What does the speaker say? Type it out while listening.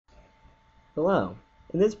Hello.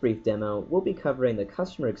 In this brief demo, we'll be covering the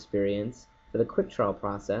customer experience for the quick trial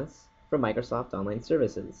process for Microsoft Online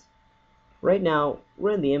Services. Right now,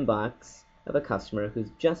 we're in the inbox of a customer who's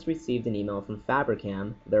just received an email from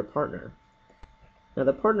Fabrikam, their partner. Now,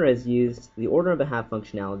 the partner has used the order on behalf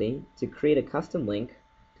functionality to create a custom link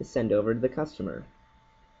to send over to the customer.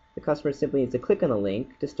 The customer simply needs to click on the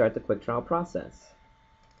link to start the quick trial process.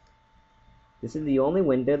 This is the only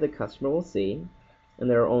window the customer will see, and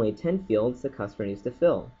there are only 10 fields the customer needs to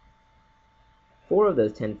fill. 4 of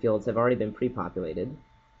those 10 fields have already been pre-populated,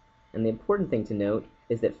 and the important thing to note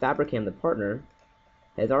is that Fabrikam, the partner,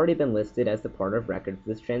 has already been listed as the partner of record for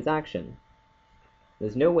this transaction.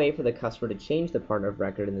 There's no way for the customer to change the partner of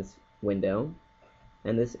record in this window,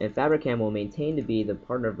 and Fabrikam will maintain to be the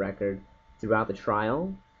partner of record throughout the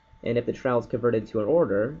trial, and if the trial is converted to an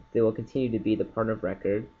order, they will continue to be the partner of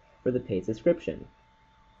record for the paid subscription.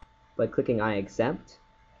 By clicking I accept,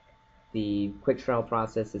 the quick trial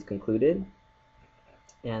process is concluded,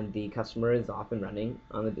 and the customer is off and running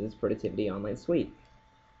on the Business Productivity Online Suite.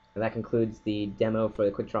 And that concludes the demo for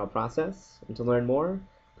the quick trial process. And to learn more,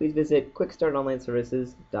 please visit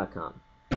quickstartonlineservices.com.